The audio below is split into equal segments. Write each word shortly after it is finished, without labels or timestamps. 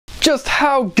Just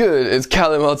how good is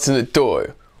Callum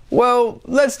Hudson-Odoi? Well,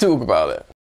 let's talk about it.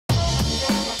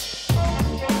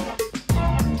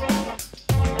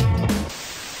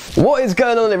 What is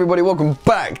going on, everybody? Welcome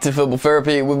back to Football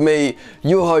Therapy with me,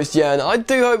 your host Yan. I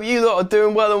do hope you lot are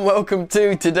doing well, and welcome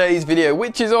to today's video,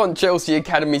 which is on Chelsea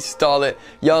Academy starlet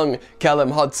young Callum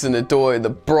Hudson-Odoi,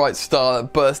 the bright star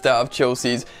that burst out of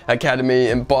Chelsea's academy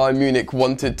and Bayern Munich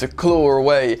wanted to claw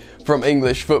away from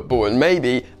English football and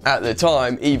maybe, at the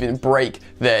time, even break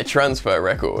their transfer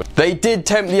record. They did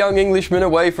tempt the young Englishman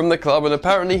away from the club, and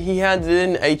apparently he handed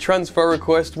in a transfer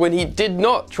request when he did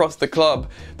not trust the club,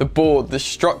 the board, the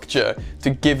structure to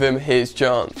give him his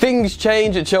chance. Things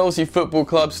change at Chelsea Football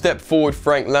Club. Step forward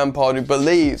Frank Lampard, who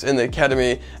believes in the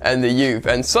academy and the youth,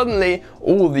 and suddenly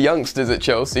all the youngsters at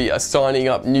Chelsea are signing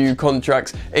up new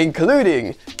contracts,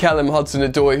 including Callum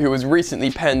Hudson-Odoi, who has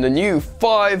recently penned a new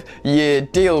 5-year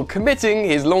deal committing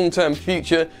his long-term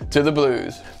future to the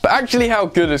Blues. But actually, how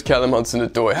good is Callum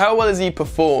Hudson-Odoi? How well has he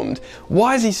performed?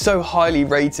 Why is he so highly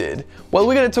rated? Well,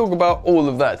 we're going to talk about all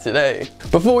of that today.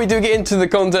 Before we do get into the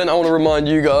content, I want to remind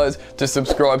you guys to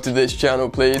subscribe to this channel,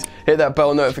 please. Hit that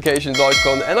bell notifications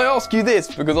icon, and I ask you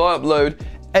this because I upload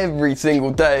every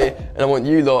single day and I want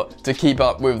you lot to keep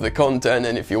up with the content,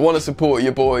 and if you want to support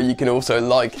your boy, you can also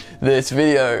like this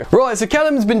video. Right, so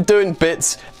Callum's been doing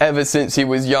bits ever since he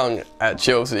was young at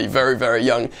Chelsea, very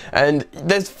young, and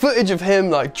there's footage of him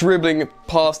like dribbling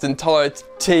past entire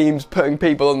teams, putting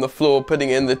people on the floor,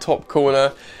 putting it in the top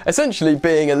corner, essentially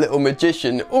being a little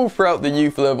magician all throughout the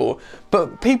youth level.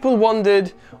 But people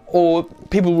wondered, or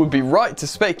people would be right to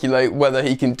speculate, whether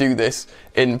he can do this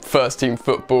in first team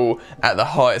football at the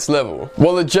highest level.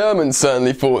 Well, the Germans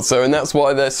certainly thought so, and that's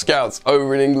why their scouts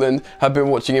over in England have been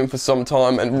watching him for some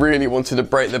time and really wanted to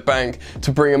break the bank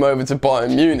to bring him over to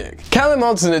Bayern Munich. Callum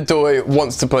Hudson-Odoi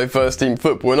wants to play first team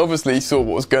football, and obviously he saw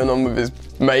what was going on with his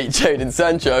mate Jadon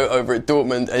Sancho over at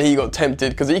Dortmund, and he got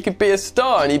tempted because he could be a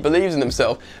star and he believes in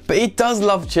himself. But he does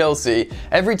love Chelsea.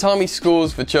 Every time he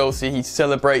scores for Chelsea, he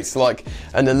celebrates like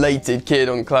an elated kid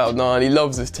on cloud nine. He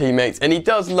loves his teammates and he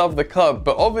does love the club,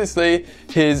 but obviously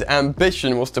his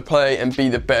ambition was to play and be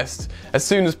the best as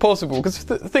soon as possible. Because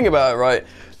think about it, right?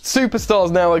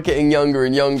 Superstars now are getting younger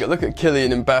and younger. Look at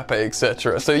Kylian Mbappe,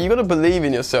 etc. So you got to believe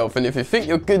in yourself, and if you think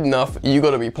you're good enough, you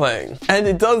got to be playing. And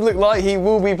it does look like he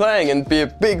will be playing and be a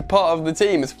big part of the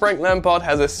team, as Frank Lampard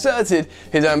has asserted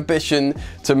his ambition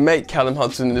to make Callum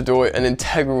Hudson-Odoi an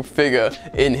integral figure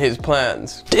in his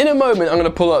plans. In a moment, I'm going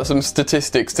to pull up some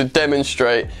statistics to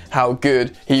demonstrate how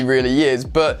good he really is.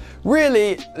 But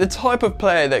really, the type of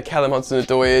player that Callum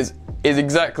Hudson-Odoi is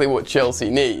exactly what Chelsea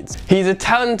needs. He's a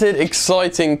talented,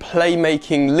 exciting,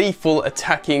 playmaking, lethal,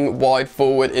 attacking, wide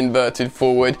forward, inverted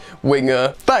forward,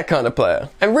 winger, that kind of player.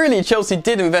 And really, Chelsea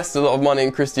did invest a lot of money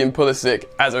in Christian Pulisic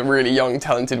as a really young,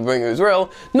 talented winger as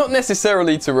well, not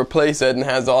necessarily to replace Eden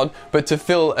Hazard, but to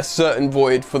fill a certain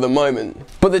void for the moment.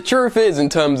 But the truth is, in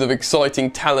terms of exciting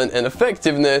talent and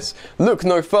effectiveness, look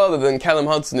no further than Callum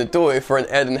Hudson-Odoi for an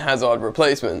Eden Hazard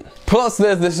replacement. Plus,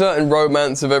 there's the certain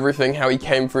romance of everything, how he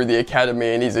came through the academy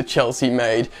and he's a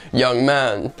Chelsea-made young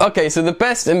man. Okay, so the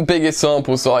best and biggest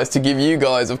sample size to give you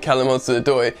guys of Callum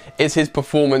Hudson-Odoi is his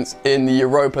performance in the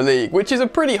Europa League, which is a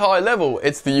pretty high level.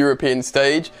 It's the European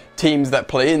stage. Teams that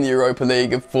play in the Europa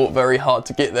League have fought very hard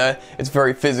to get there. It's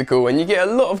very physical and you get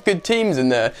a lot of good teams in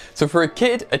there. So for a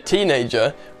kid, a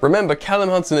teenager, remember Callum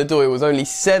Hudson-Odoi was only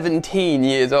 17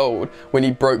 years old when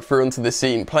he broke through onto the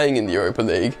scene playing in the Europa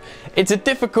League. It's a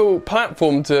difficult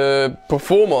platform to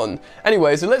perform on.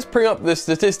 Anyway, so let's bring up the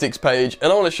statistics page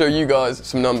and I want to show you guys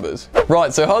some numbers.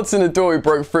 Right, so Hudson-Odoi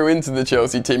broke through into the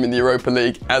Chelsea team in the Europa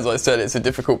League. As I said, it's a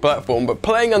difficult platform, but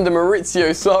playing under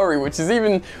Maurizio Sarri, which is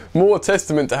even more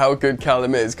testament to how good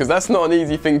Callum is, because that's not an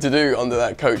easy thing to do under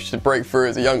that coach, to break through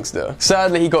as a youngster.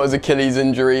 Sadly, he got his Achilles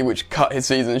injury, which cut his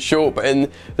season short, but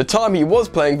in the time he was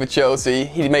playing for Chelsea,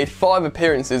 he made 5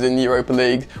 appearances in the Europa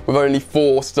League with only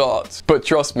 4 starts. But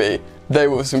trust me, they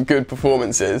were some good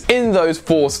performances. In those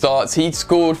 4 starts, he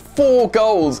scored 4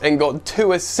 goals and got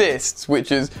 2 assists,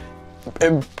 which is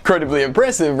incredibly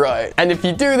impressive, right? And if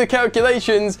you do the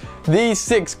calculations, these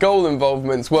 6 goal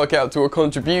involvements work out to a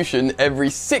contribution every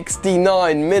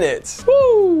 69 minutes.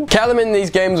 Woo! Callum in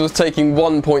these games was taking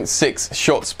 1.6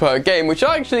 shots per game, which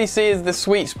I actually see as the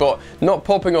sweet spot, not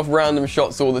popping off random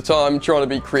shots all the time, trying to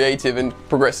be creative and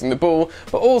progressing the ball,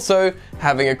 but also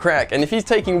having a crack. And if he's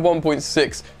taking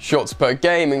 1.6 shots per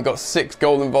game and got 6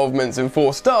 goal involvements in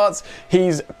 4 starts,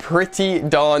 he's pretty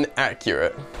darn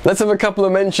accurate. Let's have a couple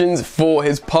of mentions for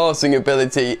his passing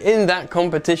ability. In that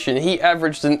competition, he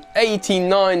averaged an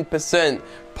 89%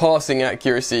 passing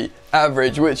accuracy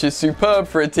average, which is superb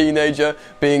for a teenager,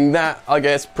 being that, I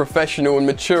guess, professional and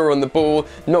mature on the ball,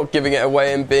 not giving it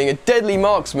away, and being a deadly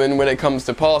marksman when it comes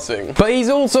to passing. But he's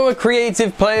also a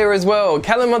creative player as well.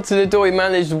 Callum Hudson-Odoi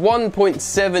managed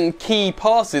 1.7 key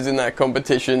passes in that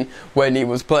competition when he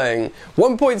was playing.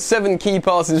 1.7 key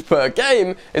passes per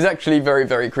game is actually very,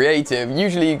 very creative.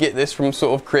 Usually you get this from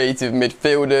sort of creative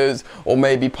midfielders or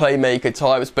maybe playmaker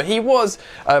types, but he was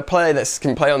a player that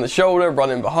can play on the shoulder,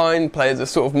 running behind, play as a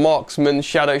sort of marksman,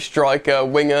 shadow striker,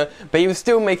 winger, but he was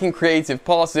still making creative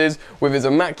passes with his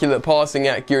immaculate passing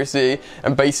accuracy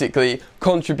and basically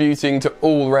contributing to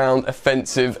all-round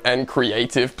offensive and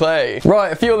creative play.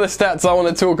 Right, a few other stats I want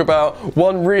to talk about.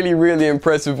 One really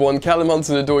impressive one. Callum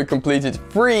Hudson-Odoi completed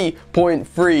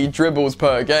 3.3 dribbles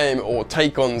per game, or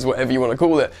take-ons, whatever you want to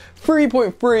call it.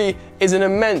 3.3 is an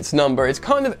immense number. It's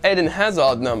kind of Eden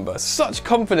Hazard number. Such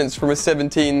confidence from a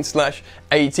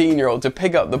 17/18-year-old to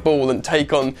pick up the ball and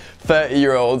take on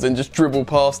 30-year-olds and just dribble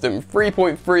past them.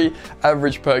 3.3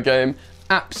 average per game.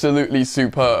 Absolutely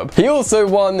superb. He also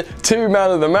won 2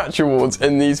 Man of the Match awards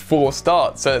in these 4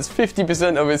 starts, so that's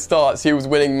 50% of his starts he was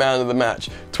winning Man of the Match.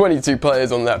 22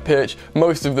 players on that pitch,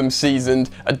 most of them seasoned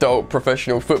adult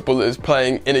professional footballers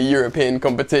playing in a European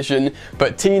competition,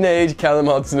 but teenage Callum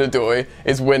Hudson-Odoi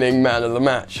is winning Man of the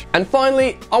Match. And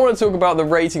finally, I want to talk about the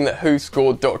rating that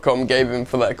WhoScored.com gave him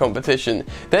for that competition.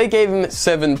 They gave him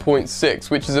 7.6,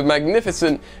 which is a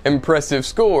magnificent, impressive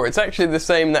score. It's actually the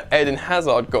same that Eden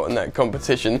Hazard got in that competition,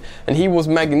 and he was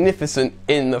magnificent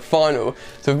in the final.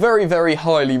 So very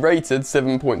highly rated,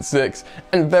 7.6,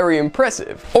 and very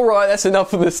impressive. Alright, that's enough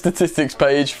for the statistics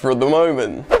page for the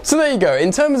moment. So there you go.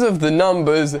 In terms of the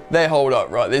numbers, they hold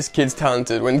up, right? This kid's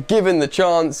talented. When given the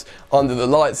chance, under the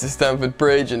lights of Stamford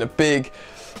Bridge in a big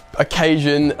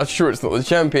occasion, I'm sure it's not the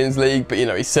Champions League, but you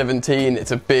know, he's 17,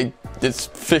 it's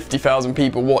 50,000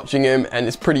 people watching him, and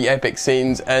it's pretty epic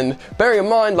scenes. And bearing in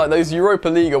mind, like, those Europa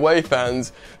League away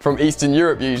fans from Eastern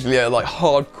Europe usually are like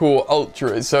hardcore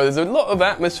ultras, so there's a lot of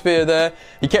atmosphere there.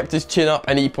 He kept his chin up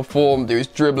and he performed. He was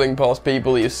dribbling past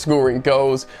people, he was scoring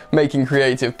goals, making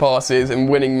creative passes, and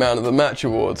winning Man of the Match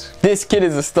awards. This kid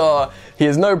is a star. He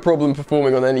has no problem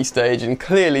performing on any stage and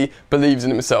clearly believes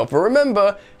in himself. But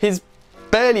remember, his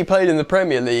barely played in the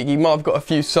Premier League. He might have got a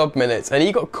few sub minutes, and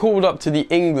he got called up to the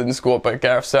England squad by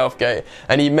Gareth Southgate,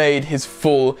 and he made his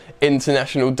full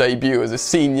international debut as a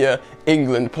senior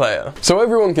England player. So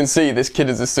everyone can see this kid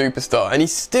is a superstar, and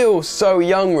he's still so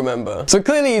young, remember. So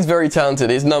clearly he's very talented,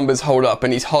 his numbers hold up,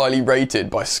 and he's highly rated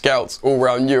by scouts all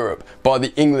around Europe, by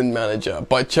the England manager,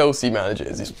 by Chelsea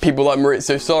managers. It's people like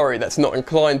Maurizio Sarri that's not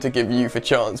inclined to give youth a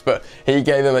chance, but he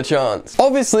gave him a chance.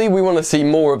 Obviously we want to see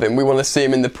more of him. We want to see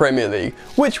him in the Premier League,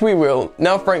 which we will.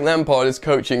 Now Frank Lampard is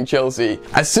coaching Chelsea.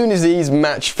 As soon as he's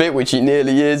match fit, which he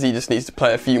nearly is, he just needs to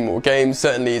play a few more games.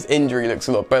 Certainly his injury looks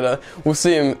a lot better. We'll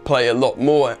see him play a lot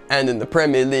more and in the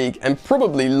Premier League, and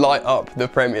probably light up the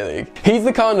Premier League. He's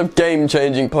the kind of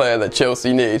game-changing player that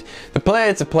Chelsea need. The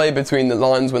player to play between the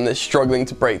lines when they're struggling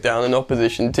to break down an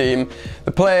opposition team.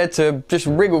 The player to just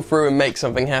wriggle through and make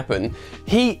something happen.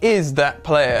 He is that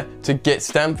player to get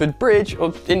Stamford Bridge,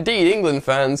 or indeed England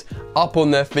fans, up on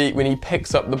their feet when he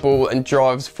picks up the ball and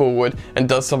drives forward and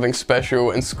does something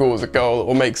special and scores a goal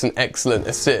or makes an excellent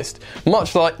assist.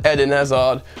 Much like Eden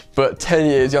Hazard, but 10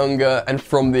 years younger and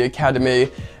from the academy,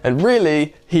 and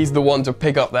really he's the one to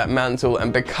pick up that mantle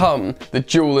and become the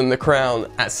jewel in the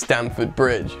crown at Stamford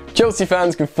Bridge. Chelsea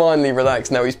fans can finally relax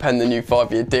now he's penned the new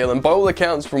 5-year deal, and by all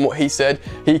accounts from what he said,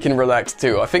 he can relax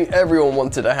too. I think everyone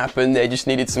wanted it to happen, they just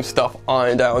needed some stuff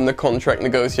ironed out in the contract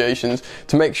negotiations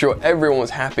to make sure everyone was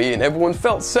happy and everyone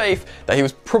felt safe that he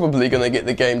was probably going to get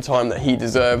the game time that he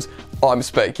deserves. I'm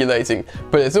speculating,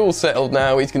 but it's all settled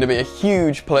now. He's going to be a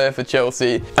huge player for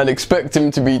Chelsea, and expect him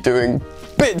to be doing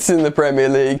bits in the Premier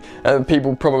League, and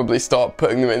people probably start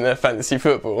putting them in their fantasy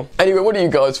football. Anyway, what do you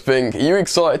guys think? Are you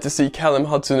excited to see Callum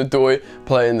Hudson-Odoi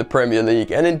play in the Premier League,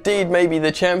 and indeed maybe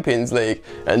the Champions League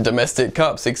and domestic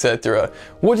cups, etc.?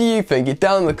 What do you think? Get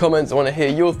down in the comments. I want to hear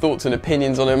your thoughts and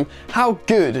opinions on him. How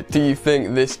good do you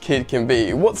think this kid can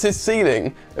be? What's his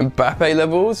ceiling? Mbappe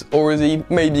levels, or is he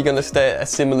maybe going to stay at a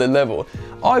similar level?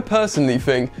 I personally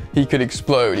think he could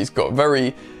explode. He's got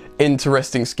very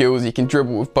interesting skills. He can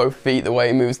dribble with both feet the way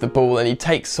he moves the ball, and he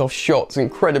takes off shots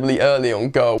incredibly early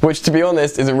on goal, which, to be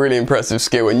honest, is a really impressive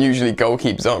skill, and usually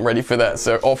goalkeepers aren't ready for that,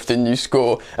 so often you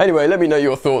score. Anyway, let me know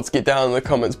your thoughts. Get down in the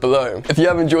comments below. If you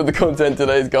have enjoyed the content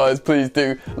today, guys, please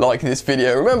do like this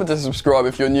video. Remember to subscribe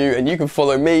if you're new, and you can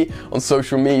follow me on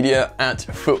social media at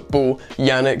Football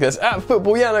Yannick. That's at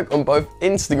Football Yannick on both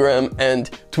Instagram and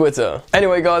Twitter.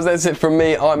 Anyway, guys, that's it from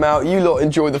me. I'm out. You lot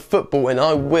enjoy the football, and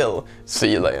I will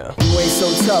see you later. You ain't so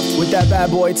tough with that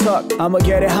bad boy tuck. I'ma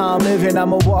get it how I'm living,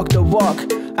 I'ma walk the walk.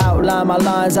 Outline my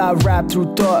lines, I rap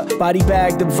through thought. Body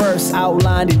bag the verse,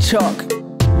 outlined in chalk.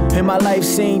 In my life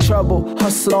seen trouble,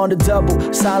 hustle on the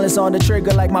double. Silence on the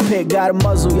trigger like my pick got a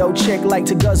muzzle. Yo, chick like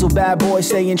to guzzle, bad boy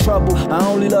stay in trouble. I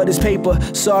only love this paper,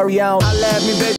 sorry I don't. I laugh me, bitch.